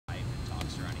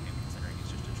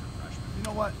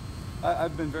know what?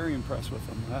 I've been very impressed with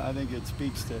him. I think it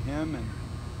speaks to him and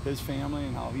his family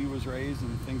and how he was raised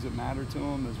and things that matter to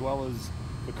him, as well as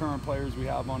the current players we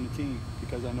have on the team,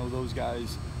 because I know those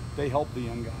guys, they help the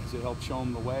young guys. They help show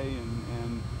them the way,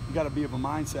 and you got to be of a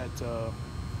mindset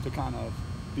to kind of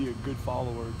be a good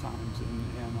follower at times.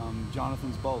 And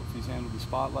Jonathan's both. He's handled the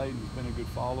spotlight, and he's been a good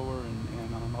follower,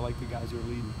 and I like the guys who are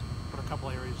leading. What a couple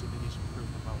areas that he's improved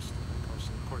the most in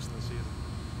the course of the season?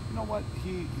 You know what?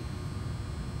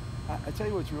 I tell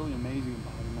you what's really amazing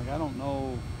about him. Like, I don't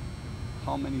know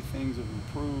how many things have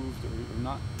improved or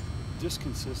not. Just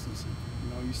consistency. You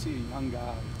know, you see a young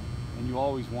guy, and you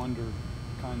always wonder,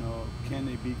 kind of, can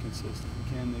they be consistent?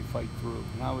 Can they fight through?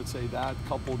 And I would say that,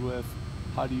 coupled with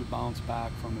how do you bounce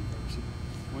back from adversity?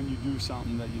 When you do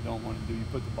something that you don't want to do, you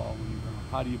put the ball on the ground.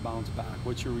 How do you bounce back?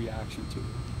 What's your reaction to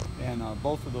it? And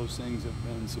both of those things have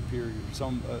been superior.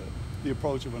 The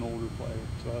approach of an older player.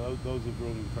 So those have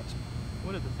really impressed me.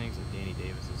 What are the things that Danny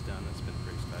Davis has done that's been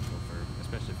pretty special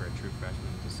especially for a true freshman,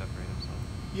 to separate himself?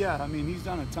 Yeah, I mean, he's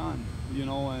done a ton, you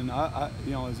know, and I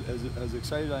you know, as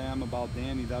excited I am about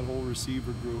Danny, that whole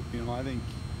receiver group, you know, I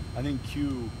think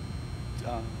Q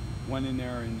went in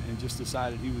there and just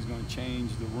decided he was going to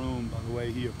change the room by the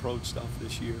way he approached stuff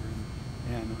this year,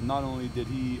 and not only did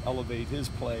he elevate his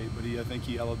play, but I think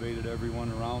he elevated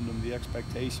everyone around him. The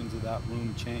expectations of that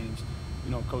room changed.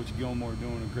 You know, Coach Gilmore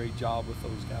doing a great job with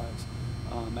those guys.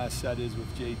 As said is with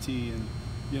JT, and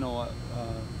you know,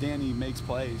 Danny makes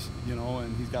plays, you know,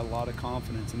 and he's got a lot of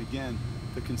confidence. And again,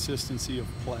 the consistency of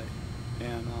play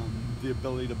and the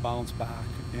ability to bounce back,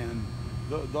 and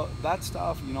that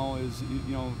stuff, you know, is,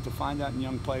 you know, to find that in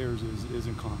young players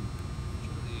isn't common.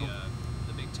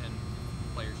 The Big Ten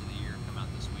players of the year come out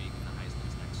this week, and the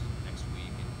Heisman's next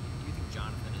week. And do you think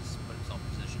Jonathan has put himself in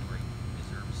a position where he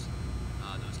deserves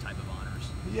those type of honors?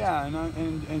 Yeah,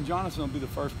 and Jonathan will be the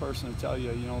first person to tell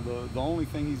you, you know, the only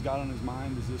thing he's got on his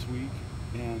mind is this week,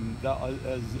 and that,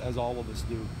 as all of us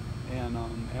do, and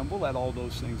we'll let all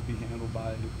those things be handled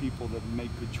by the people that make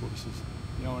good choices.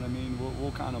 You know what I mean?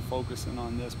 We'll kind of focus in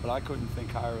on this, but I couldn't think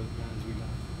higher of the guys we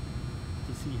got.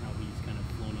 To see how he's kind of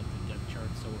flown up the depth chart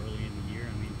so early in the year.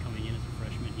 I mean, coming in as a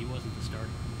freshman, he wasn't the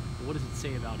starter. But what does it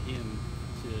say about him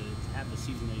to have the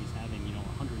season that he's having? You know,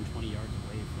 120 yards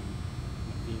away from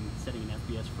setting an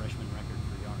FBS freshman record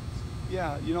for yards.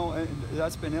 Yeah, you know,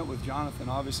 that's been it with Jonathan.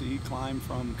 Obviously, he climbed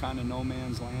from kind of no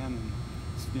man's land, and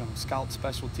you know, scout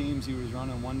special teams he was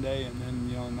running one day, and then,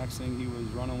 you know, the next thing he was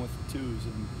running with the twos,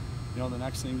 and you know, the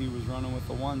next thing he was running with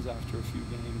the ones after a few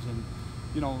games. And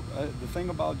you know, the thing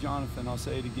about Jonathan, I'll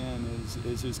say it again,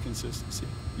 is his consistency.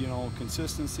 You know,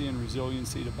 consistency and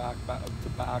resiliency to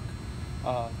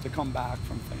come back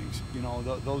from things. You know,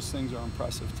 those things are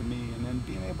impressive to me. And then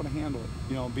being able to handle it.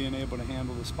 You know, being able to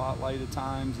handle the spotlight at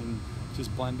times and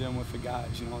just blend in with the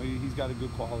guys. You know, he's got a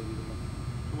good quality to him.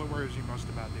 What worries you most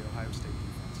about the Ohio State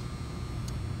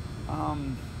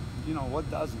defense? You know, what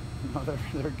doesn't? You know,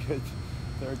 they're good.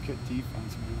 They're a good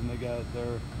defense, man. They got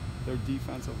their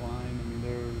defensive line. I mean,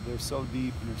 they're so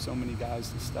deep, and there's so many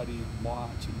guys to study and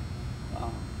watch.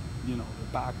 And you know, the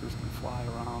backers can fly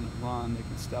around and run. They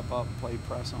can step up and play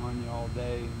press on you all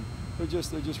day. And they're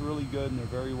just really good, and they're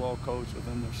very well coached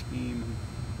within their scheme. And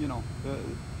you know,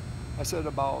 I said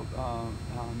about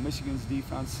Michigan's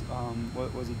defense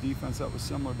was a defense that was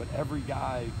similar, but every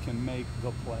guy can make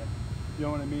the play. You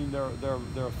know what I mean?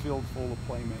 They're a field full of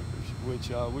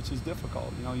playmakers, which is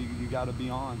difficult. You know, you got to be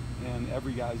on, and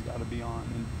every guy's got to be on,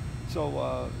 and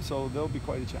so they'll be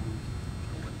quite a challenge.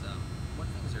 What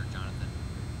things are Jonathan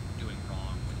doing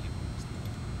wrong when he moves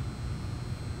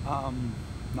the ball?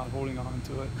 Not holding on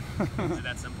to it. Is it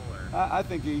that simple, or? I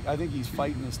think he's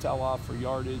fighting his tail off for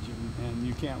yardage, and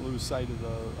you can't lose sight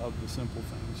of the simple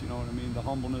things. You know what I mean? The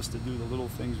humbleness to do the little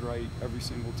things right every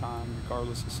single time,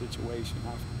 regardless of situation,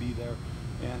 have to be there.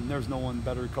 And there's no one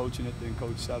better coaching it than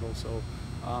Coach Settle. So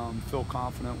feel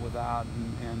confident with that,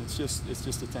 and it's just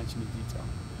attention to detail.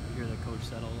 I hear that Coach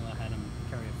Settle had him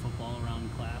carry a football around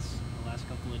class the last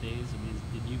couple of days. I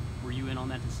mean, were you in on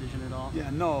that decision at all? Yeah,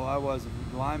 no, I wasn't.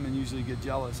 The linemen usually get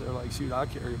jealous. They're like, shoot, I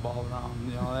carry a ball around.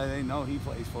 You know, they know he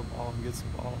plays football and gets the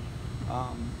ball.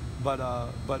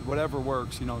 But whatever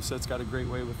works. You know, Seth's got a great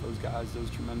way with those guys. Does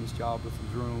a tremendous job with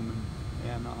his room,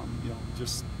 and you know,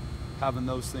 just having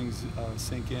those things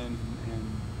sink in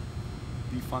and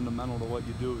be fundamental to what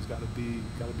you do has got to be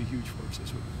huge for us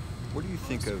this week. What do you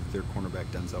think of their cornerback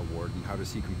Denzel Ward, and how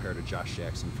does he compare to Josh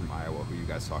Jackson from Iowa, who you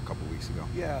guys saw a couple weeks ago?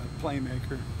 Yeah,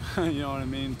 playmaker. You know what I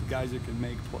mean? The guys that can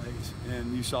make plays,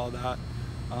 and you saw that.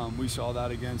 We saw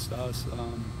that against us.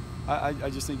 I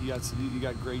just think you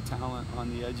got great talent on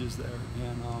the edges there,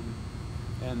 and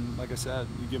And like I said,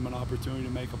 you give them an opportunity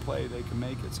to make a play, they can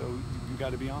make it. So you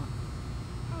got to be on.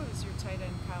 How has your tight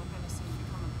end Kyle Hennessy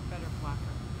become a better blocker?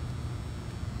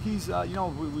 He's, you know,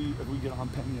 we get on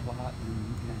Penny a lot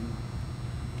and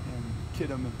kid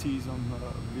him and tease him,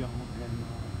 you know,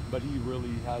 but he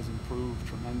really has improved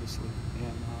tremendously.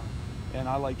 And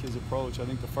I like his approach. I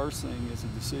think the first thing is a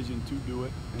decision to do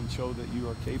it and show that you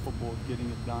are capable of getting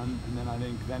it done. And then I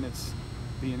think then it's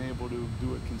being able to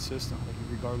do it consistently,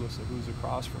 regardless of who's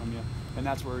across from you. And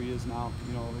that's where he is now.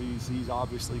 You know, he's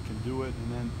obviously can do it.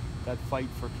 And then that fight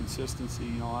for consistency,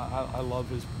 you know, I love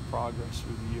his progress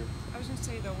through the year. I was going to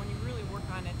say, though, when you really work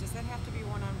on it, does that have to be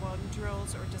one-on-one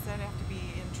drills, or does that have to be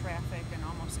in traffic and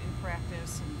almost in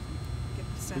practice and get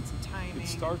the sense of timing? It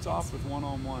starts off with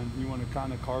one-on-one. You want to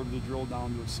kind of carve the drill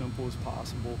down to as simple as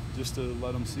possible, just to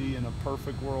let them see in a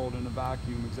perfect world, in a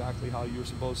vacuum, exactly how you're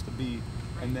supposed to be.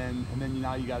 Right. And then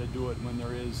now you got to do it when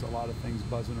there is a lot of things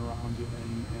buzzing around you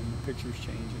and the picture's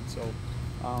changing. So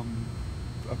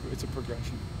it's a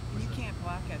progression. And you can't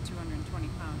block at 220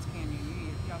 pounds, can you?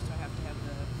 You also have to have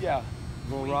the... Yeah.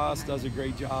 Well, Ross does a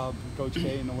great job. Coach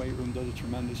K in the weight room does a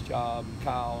tremendous job. And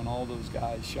Kyle and all those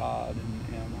guys, Shad,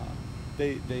 and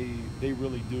they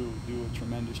really do a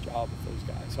tremendous job with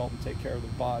those guys. Help them take care of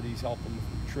their bodies, help them with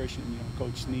nutrition. You know,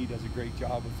 Coach Sneed does a great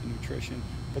job with the nutrition.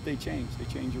 But they change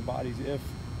their bodies if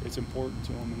it's important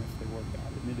to them and if they work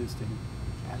at it, and it is to him.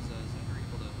 How's Zachary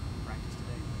able to practice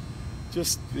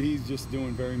today? He's just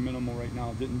doing very minimal right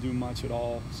now. Didn't do much at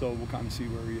all, so we'll kind of see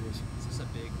where he is. Is this I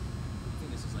think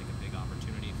this is like a big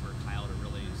opportunity for Kyle to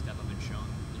really step up and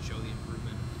show the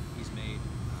improvement he's made.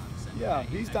 Yeah,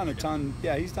 he's done a ton.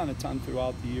 Yeah, he's done a ton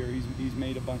throughout the year. He's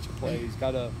made a bunch of plays.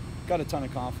 Got a ton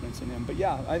of confidence in him. But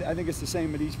yeah, I think it's the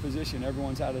same at each position.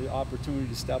 Everyone's had an opportunity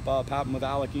to step up. Happened with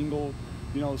Alec Ingold,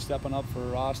 you know, stepping up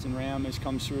for Austin Ramesh,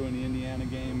 comes through in the Indiana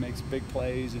game, makes big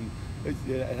plays, and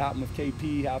it happened with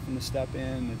KP having to step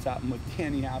in. It's happened with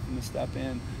Danny having to step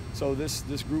in. So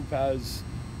this group has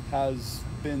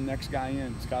been next guy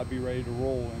in. It's got to be ready to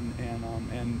roll.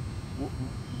 And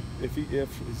if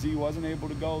Z wasn't able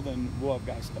to go, then we'll have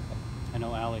guys step up. I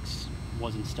know Alex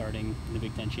wasn't starting in the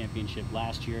Big Ten Championship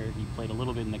last year. He played a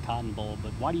little bit in the Cotton Bowl,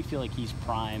 but why do you feel like he's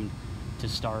primed to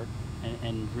start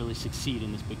and really succeed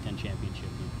in this Big Ten Championship?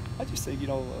 I just think, you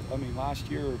know, I mean,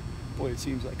 last year, boy, it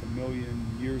seems like a million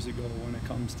years ago when it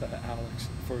comes to Alex.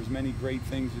 For as many great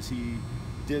things as he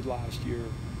did last year,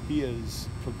 he has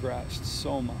progressed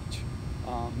so much.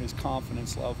 His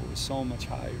confidence level is so much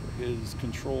higher. His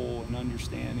control and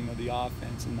understanding of the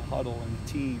offense and the huddle and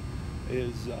the team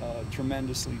is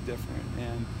tremendously different.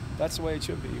 And that's the way it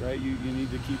should be, right? You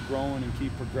need to keep growing and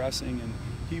keep progressing, and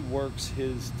he works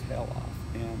his tail off,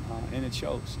 and it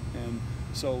shows. And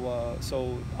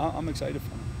so I'm excited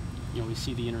for him. You know, we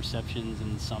see the interceptions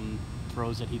and some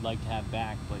throws that he'd like to have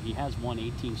back, but he has won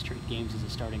 18 straight games as a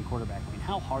starting quarterback. I mean,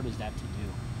 how hard is that to do?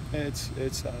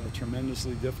 It's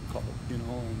tremendously difficult, you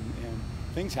know, and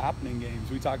things happen in games.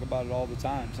 We talk about it all the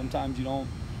time. Sometimes you don't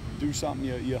do something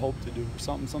you hope to do, or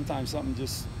sometimes something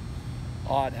just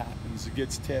odd happens. It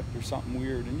gets tipped or something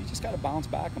weird, and you just got to bounce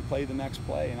back and play the next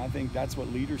play. And I think that's what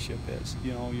leadership is.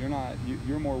 You know,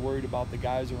 you're more worried about the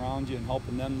guys around you and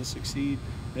helping them to succeed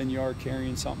than you are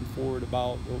carrying something forward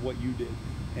about what you did.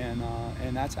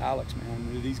 And that's Alex,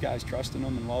 man. These guys trust in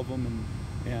him and love him,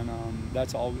 and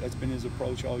that's been his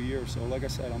approach all year. So like I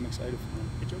said, I'm excited for him.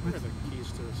 Hey, Joe, what are the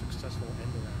keys to a successful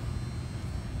end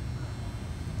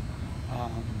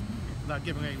around? Not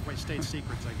giving away state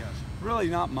secrets, I guess. Really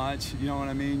not much, you know what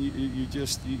I mean? You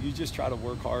just try to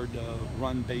work hard to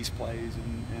run base plays,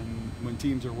 and when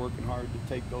teams are working hard to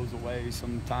take those away,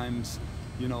 sometimes,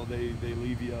 you know, they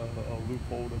leave you a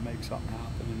loophole to make something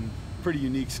happen. And pretty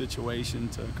unique situation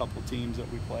to a couple teams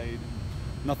that we played,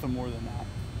 and nothing more than that.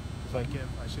 But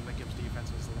I assume that gives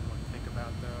defenses a little more to think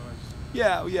about, though.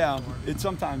 Yeah.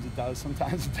 Sometimes it does,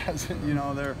 sometimes it doesn't. You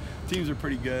know, their teams are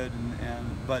pretty good,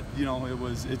 but you know,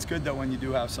 it's good that when you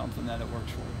do have something that it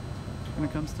works for you. When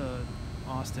it comes to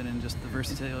Austin and just the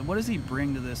versatility, what does he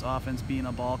bring to this offense, being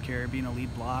a ball carrier, being a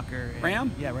lead blocker?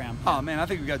 Ram? Yeah, Ram. Oh man, I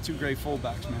think we've got two great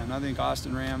fullbacks, man. I think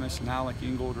Austin Ramesh and Alec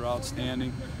Ingold are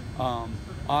outstanding.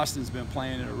 Austin's been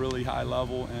playing at a really high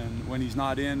level, and when he's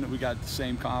not in, we got the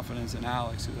same confidence in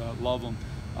Alex. Love him.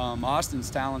 Austin's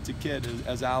a talented kid,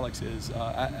 as Alex is.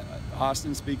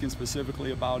 Austin, speaking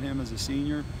specifically about him as a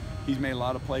senior, he's made a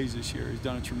lot of plays this year. He's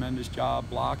done a tremendous job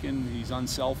blocking. He's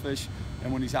unselfish,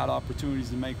 and when he's had opportunities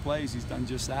to make plays, he's done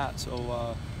just that.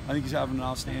 So I think he's having an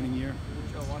outstanding year.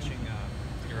 Joe, watching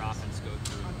your offense go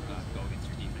against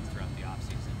your defense throughout the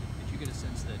offseason, did you get a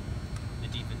sense that the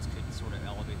defense could sort of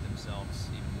elevate themselves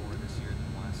even more this year than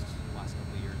the last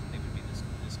couple of years, and they would be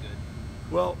this good?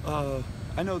 Well,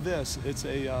 I know this. It's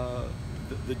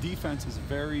the defense is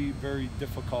very, very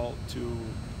difficult to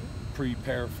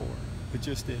prepare for. It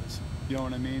just is. You know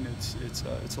what I mean? It's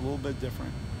a little bit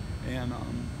different, and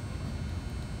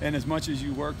as much as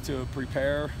you work to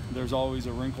prepare, there's always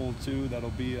a wrinkle too that'll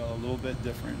be a little bit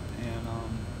different.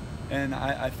 And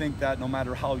I think that no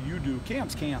matter how you do,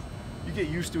 camp's camp. You get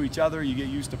used to each other, you get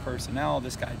used to personnel.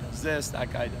 This guy does this,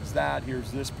 that guy does that.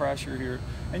 Here's this pressure here,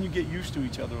 and you get used to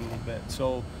each other a little bit.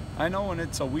 So I know when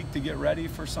it's a week to get ready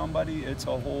for somebody, it's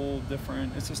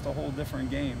just a whole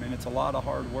different game, and it's a lot of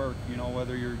hard work. You know,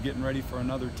 whether you're getting ready for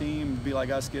another team, be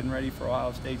like us getting ready for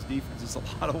Ohio State's defense, it's a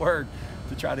lot of work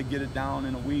to try to get it down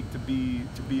in a week to be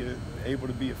able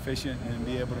to be efficient and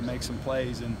be able to make some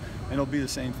plays, and it'll be the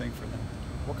same thing for them.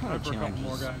 What kind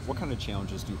of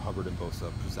challenges do Hubbard and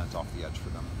Bosa present off the edge for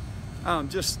them?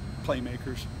 Just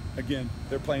playmakers. Again,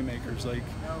 they're playmakers. Like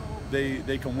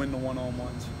they can win the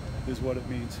one-on-ones, is what it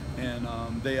means, and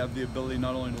they have the ability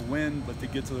not only to win but to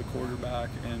get to the quarterback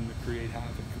and to create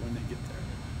havoc when they get there.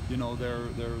 You know,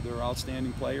 they're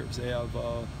outstanding players. They have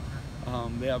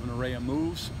an array of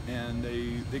moves, and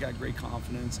they got great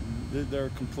confidence, and they're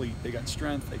complete. They got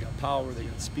strength, they got power, they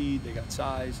got speed, they got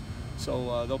size.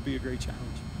 So they'll be a great challenge.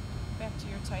 Back to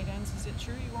your tight ends, is it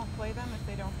true you won't play them if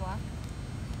they don't block?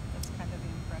 That's kind of the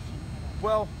impression you had.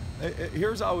 Well,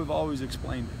 here's how we've always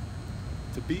explained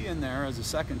it. To be in there as a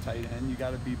second tight end, you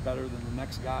got to be better than the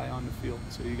next guy on the field.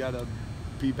 So you got to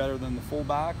be better than the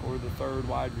fullback or the third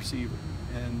wide receiver.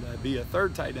 And be a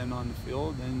third tight end on the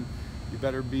field, then you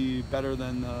better be better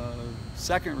than the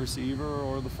second receiver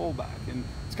or the fullback. And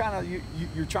it's kind of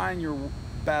you're trying your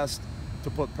best to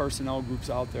put personnel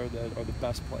groups out there that are the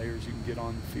best players you can get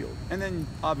on the field. And then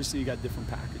obviously you got different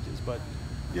packages, but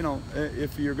you know,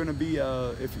 if you're going to be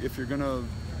a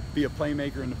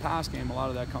playmaker in the pass game, a lot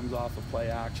of that comes off of play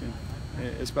action,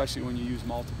 especially when you use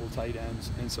multiple tight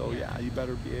ends. And so yeah, you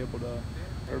better be able to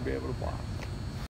block.